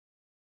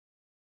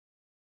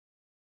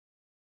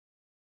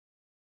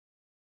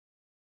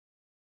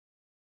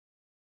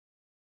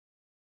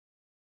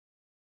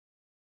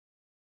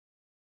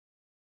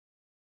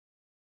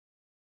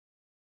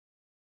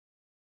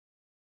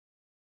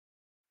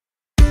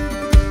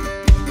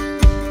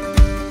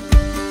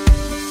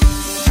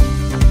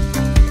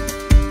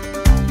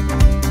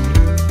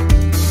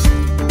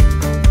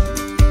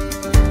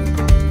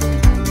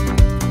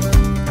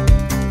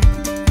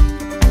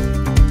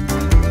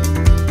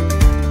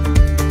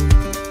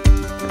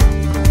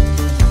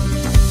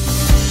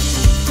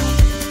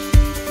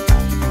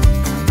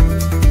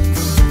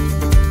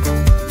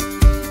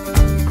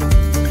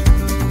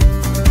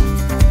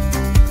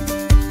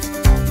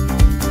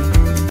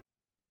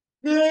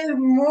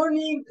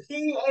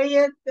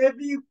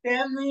PASW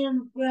family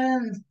and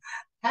friends.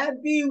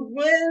 Happy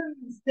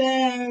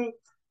Wednesday!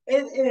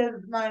 It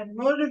is my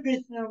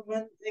Motivational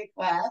Wednesday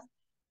class.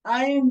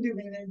 I am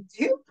doing a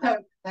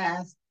two-part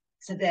class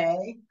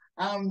today.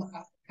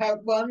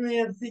 Part one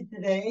we will see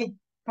today,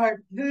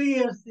 part two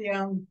you'll see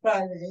on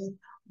Friday.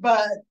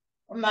 But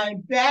my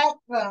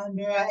background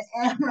where I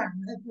am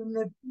is in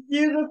the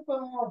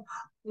beautiful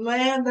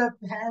land of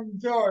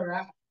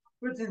Pandora,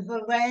 which is the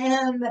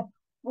land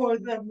for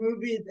the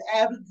movies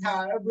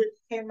Avatar, which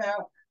came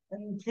out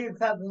in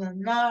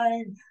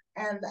 2009,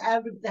 and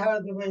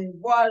Avatar: The Way of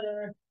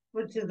Water,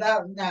 which is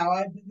out now.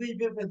 I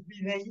believe it was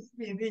released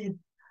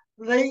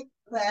late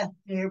last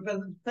year, but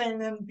it's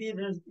playing in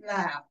theaters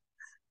now.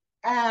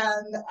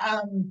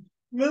 And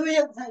really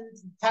excited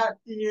to talk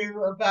to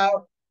you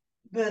about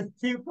this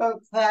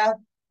two-part class.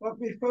 But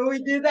before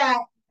we do that,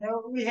 you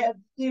know, we have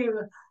to do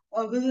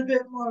a little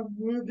bit more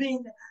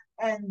moving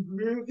and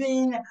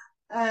grooving.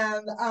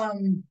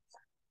 And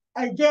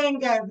again,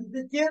 guys,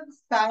 if it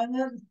gets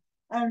silent,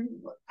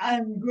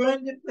 I'm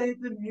going to play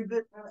the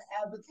music from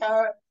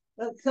Avatar,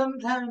 but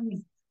sometimes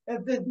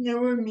if there's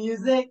newer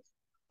music,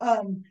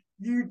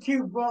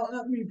 YouTube won't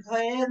let me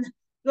play it.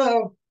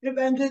 So if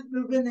I'm just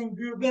moving and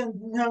grooving,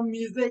 no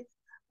music,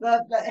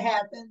 let that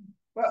happen.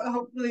 But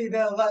hopefully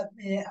they'll let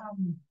me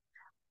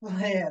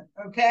play it,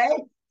 okay?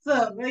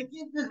 So let's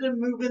get to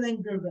moving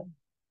and grooving.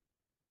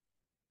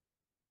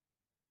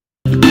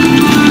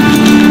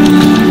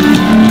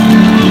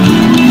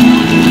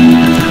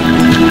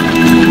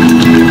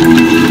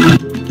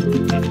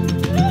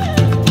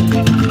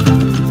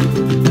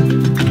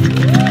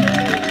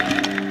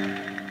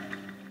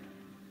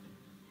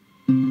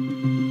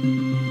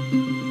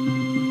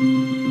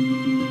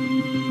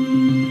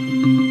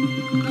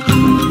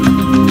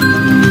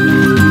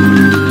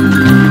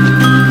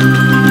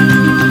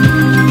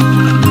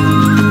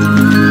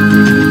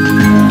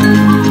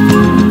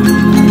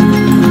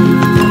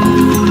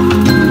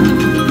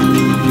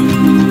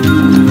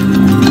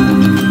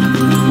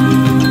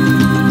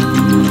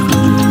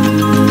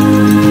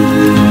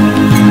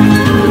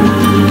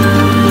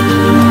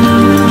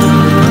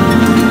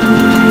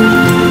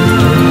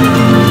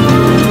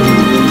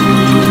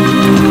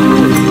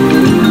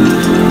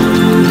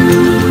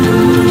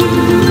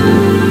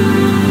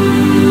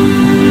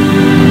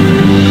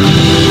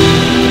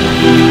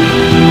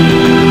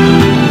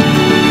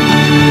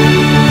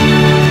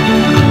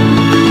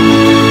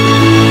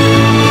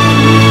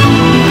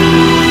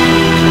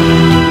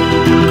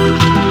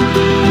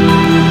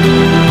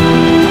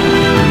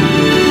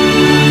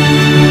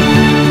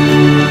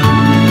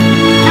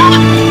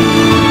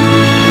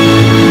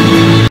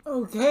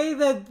 Okay,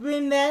 let's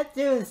bring that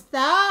to a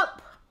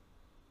stop.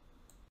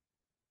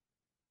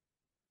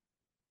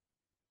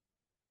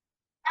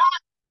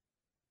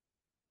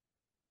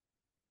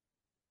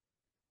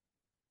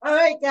 All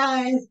right,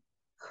 guys,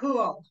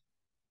 cool.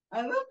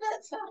 I love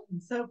that song,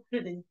 so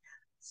pretty.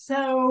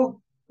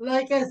 So,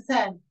 like I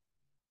said,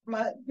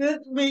 this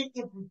week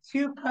is a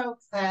two-part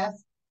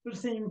class. We're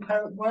seeing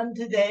part one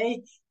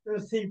today.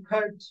 We'll see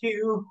part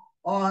two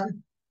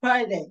on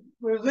Friday.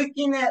 We're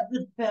looking at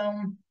the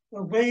film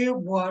The Way of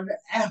Water,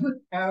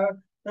 Avatar: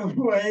 The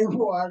Way of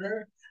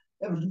Water.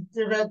 It was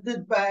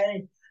directed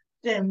by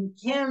James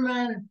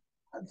Cameron.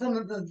 Some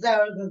of the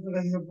stars of The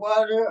Way of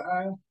Water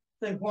are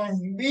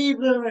Sigourney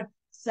Weaver,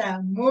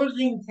 Sam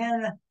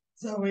Worthington,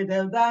 Zoe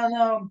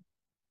Saldana,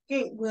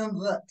 Kate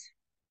Winslet.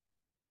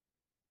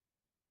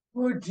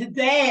 For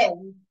today,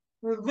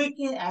 we're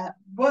looking at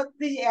what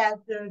the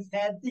actors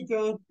had to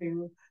go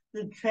through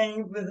to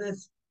train for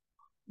this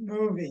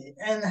movie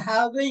and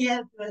how they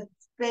had to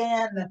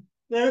expand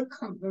their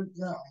comfort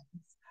zones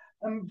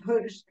and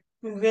push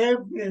through their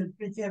fears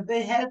because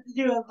they had to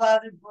do a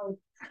lot of work.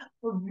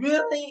 A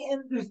really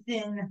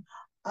interesting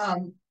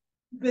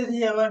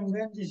video I'm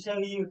going to show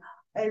you.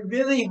 I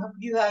really hope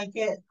you like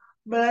it,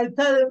 but I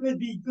thought it would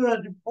be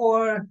good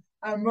for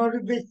our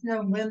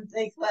Motivational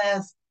Wednesday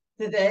class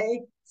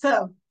today.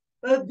 So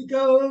let's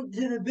go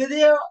to the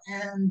video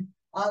and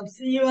I'll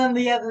see you on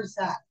the other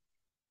side.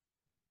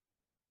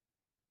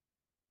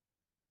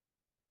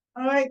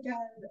 All right,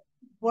 guys,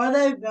 what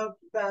I felt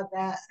about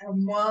that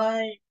and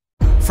why.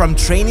 From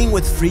training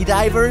with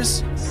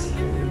freedivers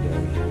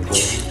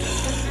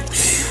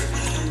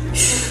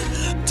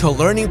to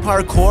learning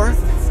parkour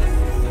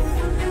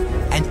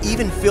and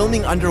even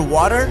filming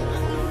underwater,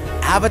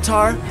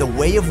 Avatar: The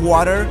Way of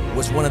Water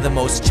was one of the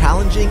most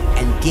challenging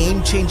and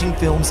game-changing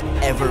films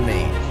ever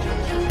made.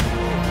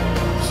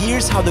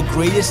 Here's how the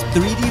greatest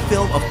 3D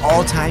film of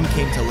all time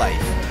came to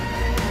life.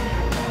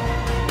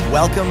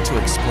 Welcome to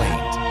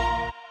Explained.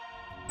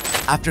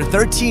 After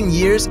 13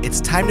 years, it's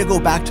time to go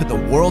back to the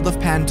world of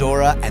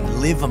Pandora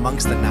and live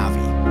amongst the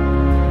Na'vi.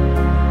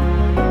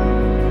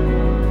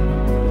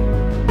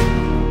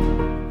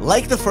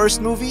 Like the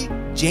first movie,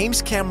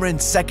 James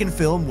Cameron's second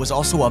film was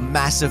also a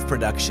massive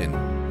production.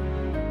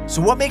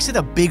 So what makes it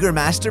a bigger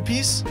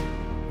masterpiece?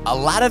 A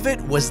lot of it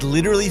was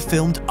literally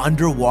filmed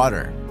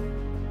underwater.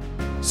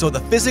 So the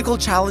physical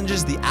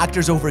challenges the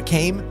actors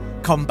overcame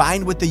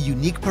combined with the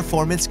unique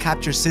performance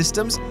capture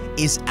systems,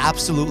 is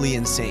absolutely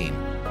insane.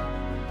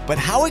 But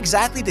how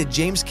exactly did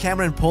James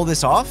Cameron pull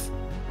this off?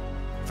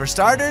 For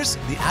starters,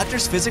 the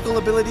actors' physical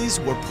abilities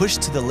were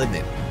pushed to the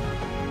limit.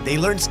 They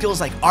learned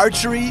skills like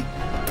archery.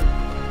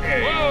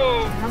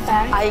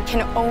 I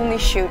can only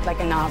shoot like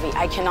a Na'vi.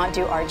 I cannot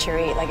do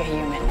archery like a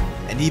human.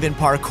 And even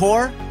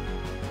parkour.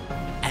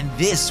 And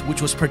this,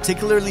 which was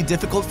particularly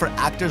difficult for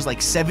actors like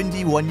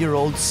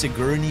 71-year-old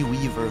Sigourney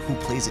Weaver, who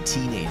plays a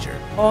teenager.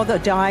 All the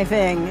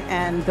diving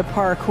and the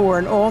parkour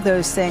and all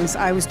those things,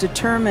 I was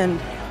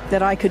determined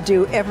that I could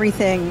do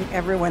everything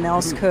everyone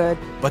else could.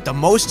 But the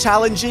most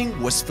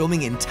challenging was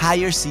filming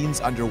entire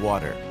scenes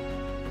underwater.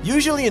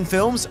 Usually in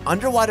films,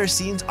 underwater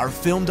scenes are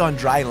filmed on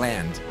dry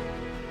land.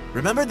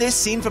 Remember this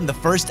scene from the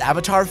first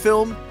Avatar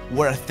film,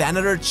 where a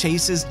Thanator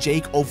chases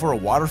Jake over a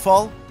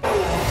waterfall?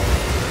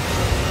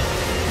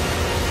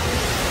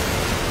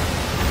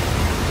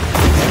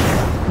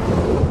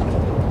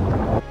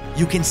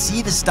 You can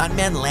see the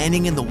stuntman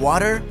landing in the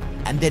water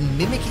and then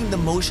mimicking the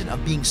motion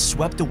of being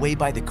swept away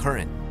by the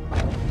current.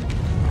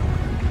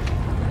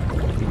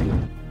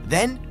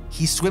 Then,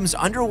 he swims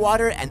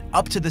underwater and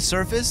up to the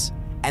surface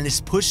and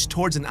is pushed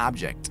towards an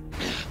object.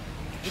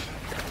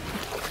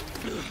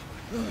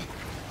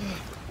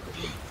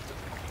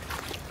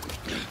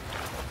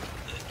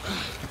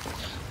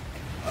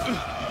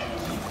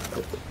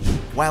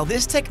 While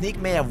this technique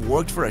may have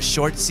worked for a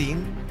short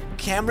scene,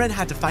 Cameron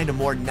had to find a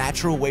more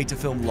natural way to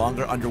film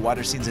longer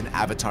underwater scenes in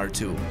Avatar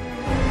 2.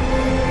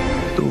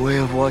 The way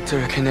of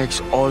water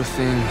connects all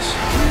things.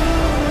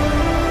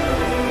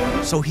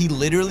 So he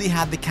literally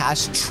had the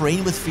cast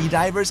train with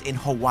freedivers in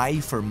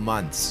Hawaii for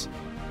months.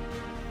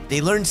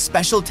 They learned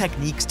special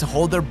techniques to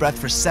hold their breath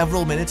for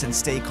several minutes and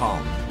stay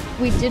calm.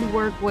 We did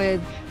work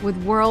with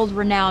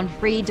world-renowned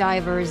free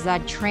divers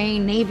that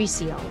train Navy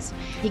SEALs.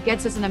 He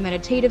gets us in a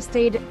meditative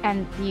state,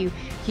 and he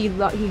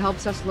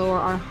helps us lower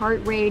our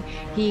heart rate.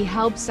 He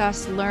helps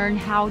us learn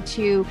how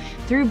to,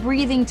 through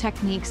breathing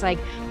techniques, like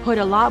put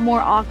a lot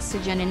more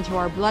oxygen into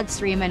our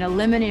bloodstream and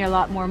eliminate a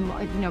lot more,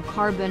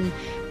 carbon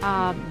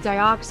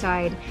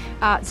dioxide,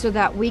 so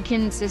that we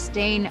can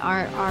sustain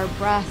our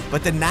breath.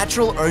 But the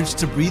natural urge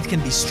to breathe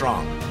can be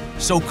strong.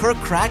 So Kirk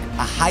Crack,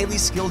 a highly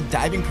skilled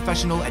diving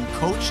professional and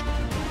coach,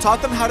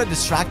 taught them how to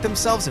distract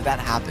themselves if that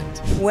happened.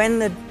 When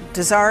the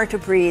desire to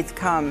breathe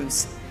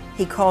comes,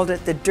 he called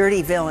it the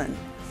dirty villain.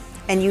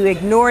 And you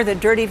ignore the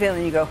dirty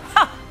villain, you go,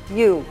 ha,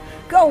 you,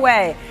 go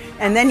away.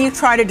 And then you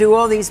try to do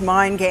all these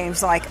mind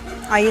games, like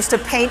I used to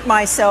paint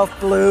myself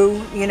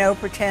blue,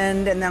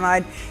 pretend, and then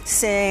I'd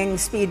sing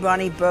Speed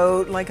Bunny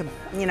Boat, like a,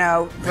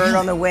 bird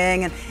on the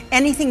wing, and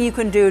anything you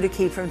can do to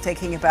keep from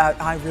thinking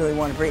about, I really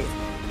want to breathe.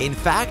 In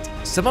fact,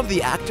 some of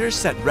the actors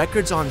set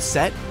records on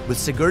set, with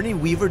Sigourney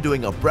Weaver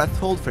doing a breath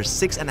hold for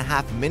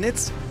 6.5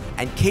 minutes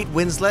and Kate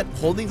Winslet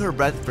holding her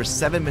breath for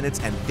 7 minutes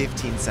and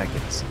 15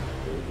 seconds.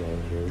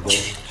 Here we go.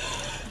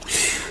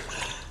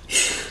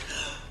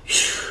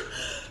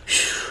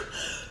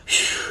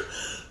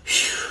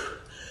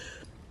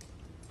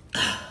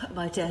 Am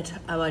I dead?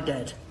 Am I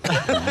dead? You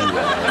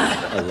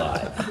are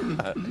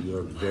alive.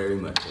 You're very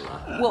much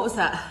alive. What was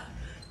that?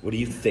 What do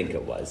you think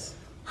it was?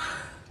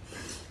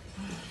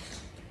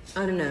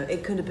 I don't know.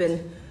 It could have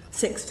been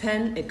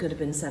 6:10. It could have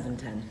been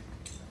 7:10.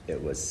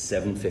 It was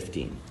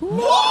 7:15.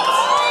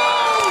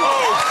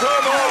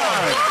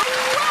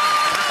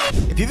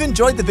 If you've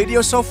enjoyed the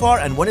video so far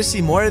and want to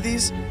see more of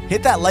these,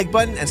 hit that like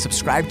button and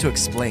subscribe to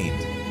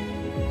Explained.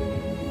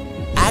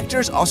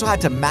 Actors also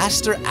had to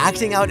master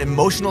acting out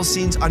emotional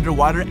scenes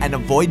underwater and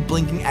avoid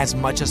blinking as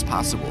much as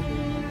possible.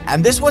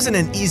 And this wasn't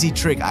an easy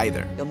trick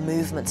either. Your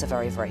movements are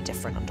very, very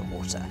different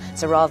underwater.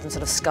 So rather than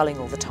sort of sculling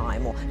all the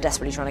time or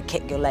desperately trying to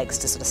kick your legs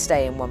to sort of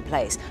stay in one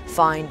place,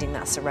 finding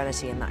that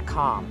serenity and that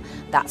calm,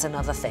 that's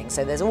another thing.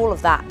 So there's all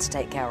of that to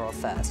take care of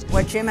first.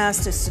 What Jim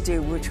asked us to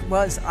do, which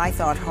was, I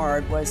thought,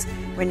 hard, was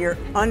when you're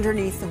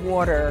underneath the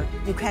water,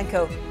 you can't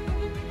go,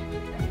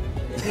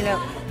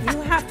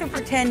 you have to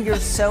pretend you're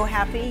so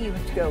happy, you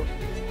have to go.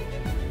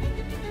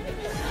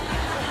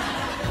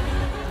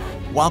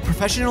 While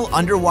professional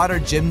underwater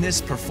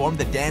gymnasts performed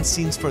the dance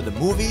scenes for the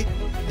movie,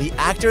 the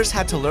actors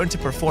had to learn to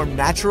perform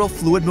natural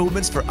fluid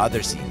movements for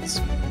other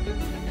scenes.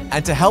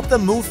 And to help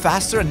them move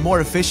faster and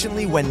more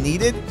efficiently when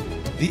needed,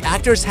 the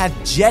actors had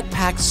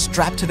jetpacks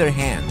strapped to their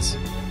hands.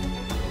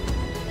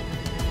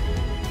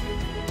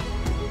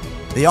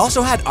 They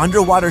also had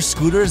underwater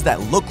scooters that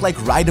looked like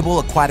rideable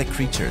aquatic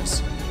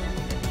creatures.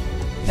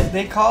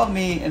 They called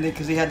me and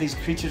because they had these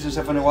creatures and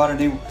stuff underwater,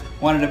 and they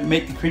wanted to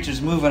make the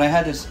creatures move, and I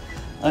had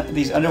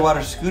these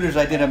underwater scooters.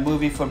 I did a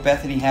movie for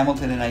Bethany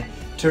Hamilton, and I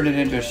turned it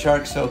into a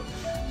shark. So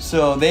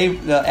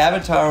the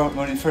Avatar,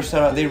 when it first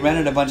started out, they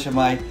rented a bunch of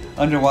my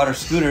underwater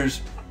scooters,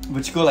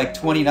 which go like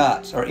 20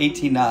 knots or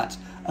 18 knots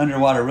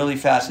underwater really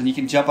fast, and you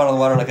can jump out of the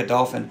water like a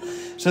dolphin.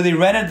 So they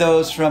rented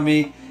those from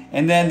me,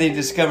 and then they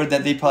discovered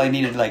that they probably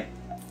needed like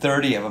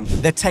 30 of them.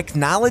 The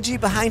technology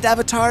behind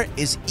Avatar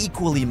is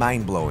equally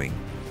mind-blowing.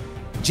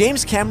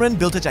 James Cameron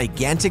built a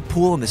gigantic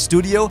pool in the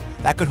studio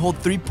that could hold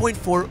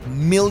 3.4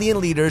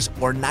 million liters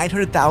or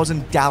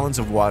 900,000 gallons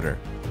of water.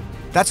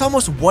 That's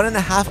almost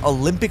 1.5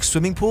 Olympic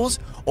swimming pools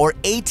or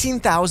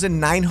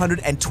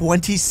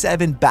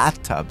 18,927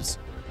 bathtubs.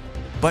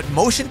 But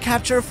motion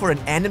capture for an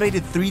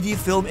animated 3D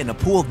film in a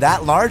pool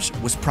that large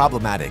was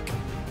problematic.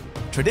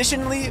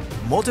 Traditionally,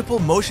 multiple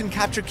motion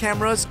capture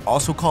cameras,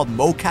 also called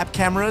mocap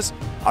cameras,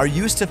 are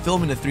used to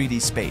film in a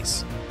 3D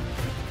space.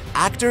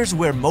 Actors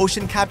wear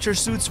motion capture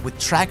suits with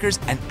trackers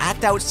and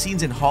act out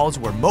scenes in halls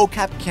where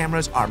mocap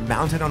cameras are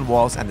mounted on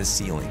walls and the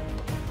ceiling.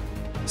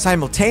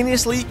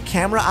 Simultaneously,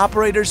 camera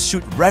operators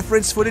shoot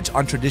reference footage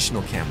on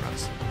traditional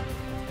cameras.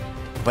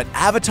 But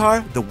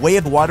Avatar: The Way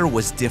of Water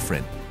was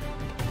different.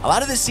 A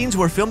lot of the scenes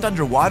were filmed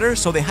underwater,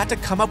 so they had to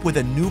come up with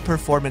a new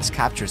performance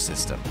capture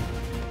system.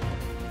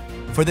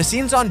 For the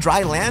scenes on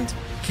dry land,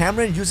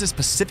 Cameron used a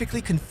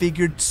specifically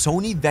configured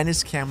Sony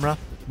Venice camera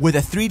with a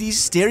 3D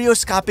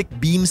stereoscopic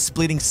beam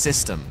splitting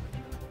system.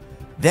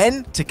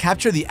 Then, to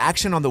capture the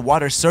action on the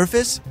water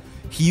surface,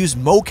 he used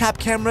mocap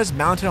cameras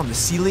mounted on the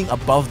ceiling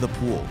above the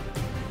pool.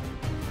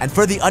 And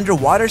for the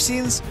underwater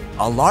scenes,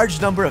 a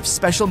large number of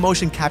special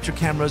motion capture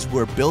cameras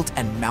were built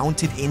and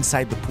mounted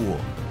inside the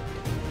pool.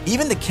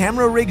 Even the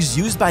camera rigs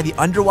used by the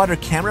underwater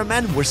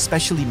cameramen were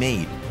specially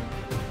made.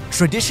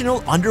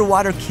 Traditional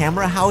underwater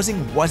camera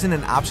housing wasn't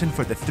an option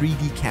for the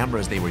 3D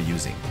cameras they were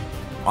using.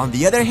 On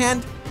the other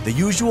hand, the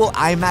usual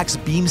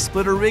IMAX beam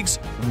splitter rigs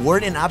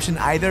weren't an option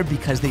either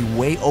because they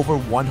weigh over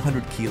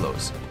 100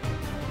 kilos.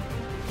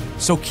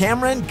 So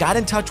Cameron got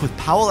in touch with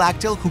Powell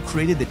Actil, who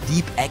created the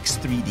DeepX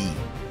 3D.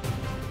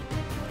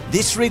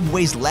 This rig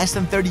weighs less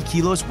than 30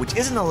 kilos, which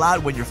isn't a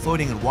lot when you're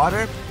floating in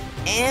water,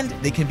 and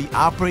they can be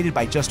operated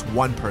by just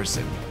one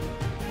person.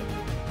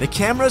 The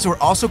cameras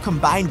were also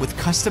combined with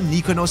custom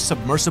Nikonos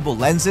submersible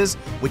lenses,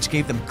 which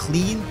gave them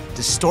clean,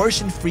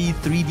 distortion-free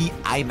 3D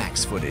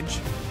IMAX footage.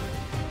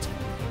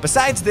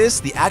 Besides this,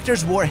 the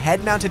actors wore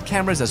head-mounted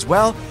cameras as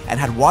well and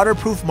had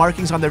waterproof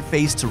markings on their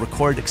face to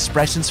record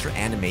expressions for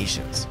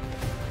animations.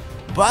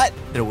 But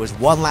there was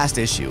one last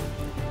issue.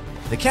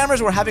 The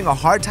cameras were having a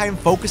hard time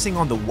focusing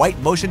on the white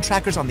motion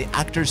trackers on the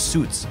actors'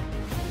 suits,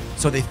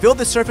 so they filled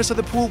the surface of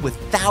the pool with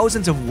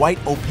thousands of white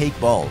opaque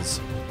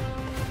balls.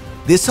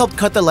 This helped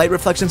cut the light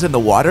reflections in the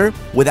water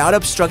without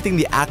obstructing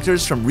the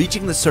actors from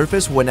reaching the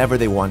surface whenever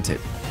they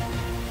wanted.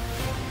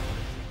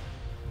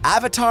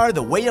 Avatar: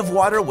 The Way of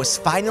Water was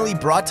finally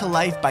brought to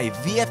life by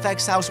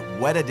VFX house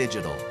Weta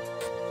Digital.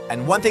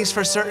 And one thing's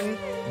for certain,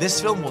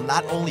 this film will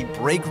not only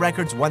break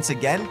records once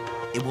again,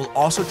 it will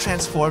also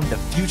transform the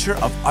future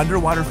of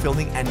underwater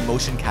filming and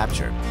motion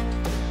capture.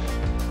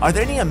 Are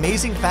there any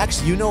amazing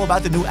facts you know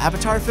about the new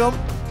Avatar film?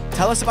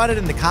 Tell us about it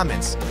in the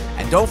comments,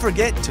 and don't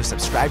forget to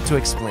subscribe to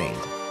Explained.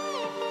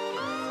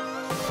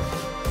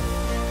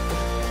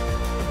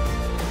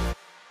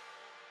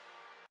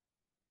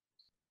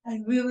 I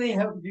really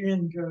hope you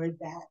enjoyed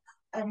that.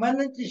 I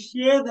wanted to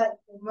share that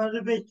for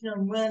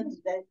Motivational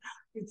Wednesday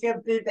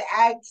because these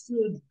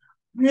actors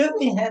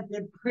really had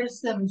to push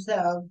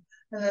themselves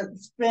and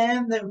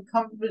expand their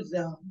comfort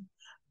zone,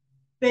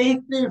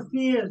 face their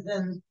fears,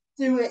 and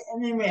do it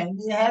anyway.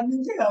 You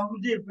having to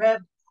hold your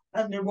breath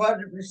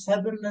underwater for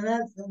 7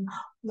 minutes and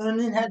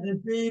learning how to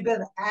breathe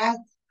and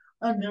act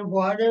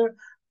underwater,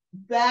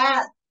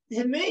 that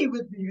to me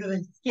would be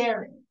really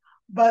scary.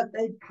 But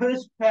they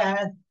pushed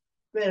past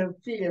their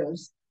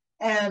fears.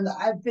 And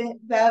I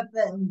think that's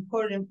the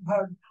important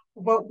part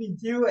of what we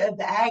do as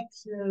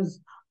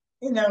actors,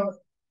 you know,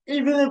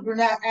 even if we're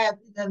not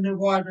acting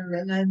underwater,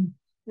 and then,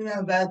 you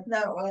know, that's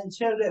not why I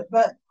showed it,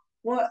 but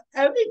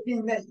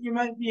everything that you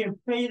might be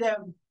afraid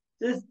of,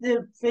 just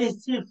to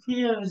face your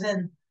fears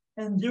and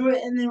do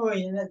it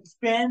anyway and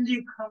expand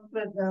your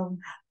comfort zone.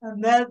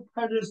 And that's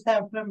part of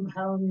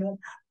self-empowerment.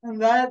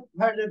 And that's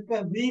part of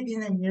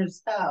believing in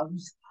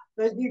yourselves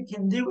that you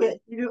can do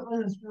it even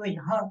when it's really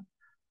hard.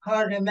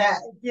 And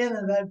that, again,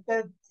 as I've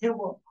said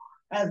too,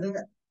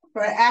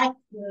 for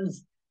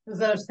actors,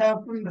 is our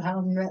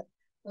self-empowerment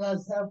and our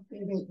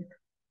self-belief.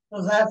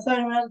 So that's why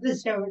I wanted to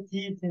show it to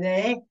you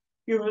today.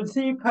 You will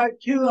see part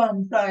 2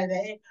 on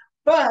Friday.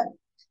 But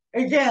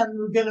again,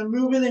 we're going to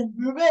move it.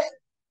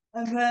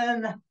 And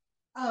then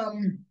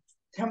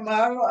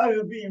tomorrow I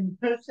will be in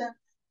person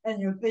and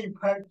you'll see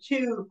part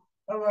 2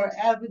 of our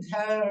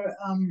Avatar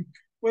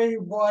Way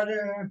of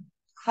Water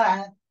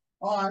class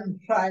on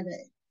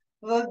Friday.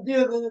 Let's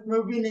do the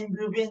moving and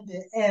grooving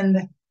to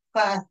end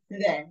class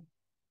today.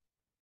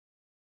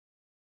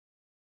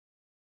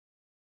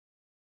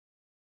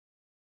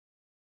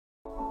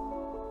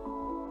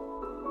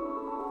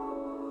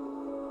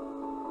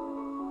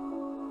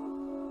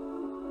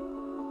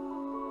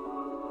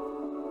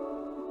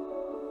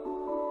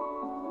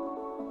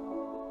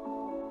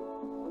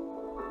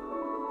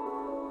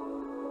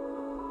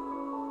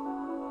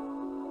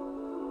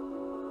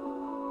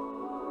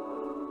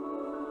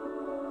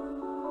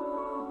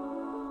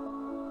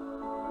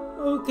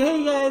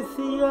 Okay guys,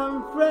 see you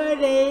on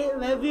Friday.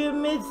 Love you,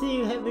 miss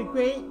you. Have a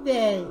great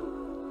day.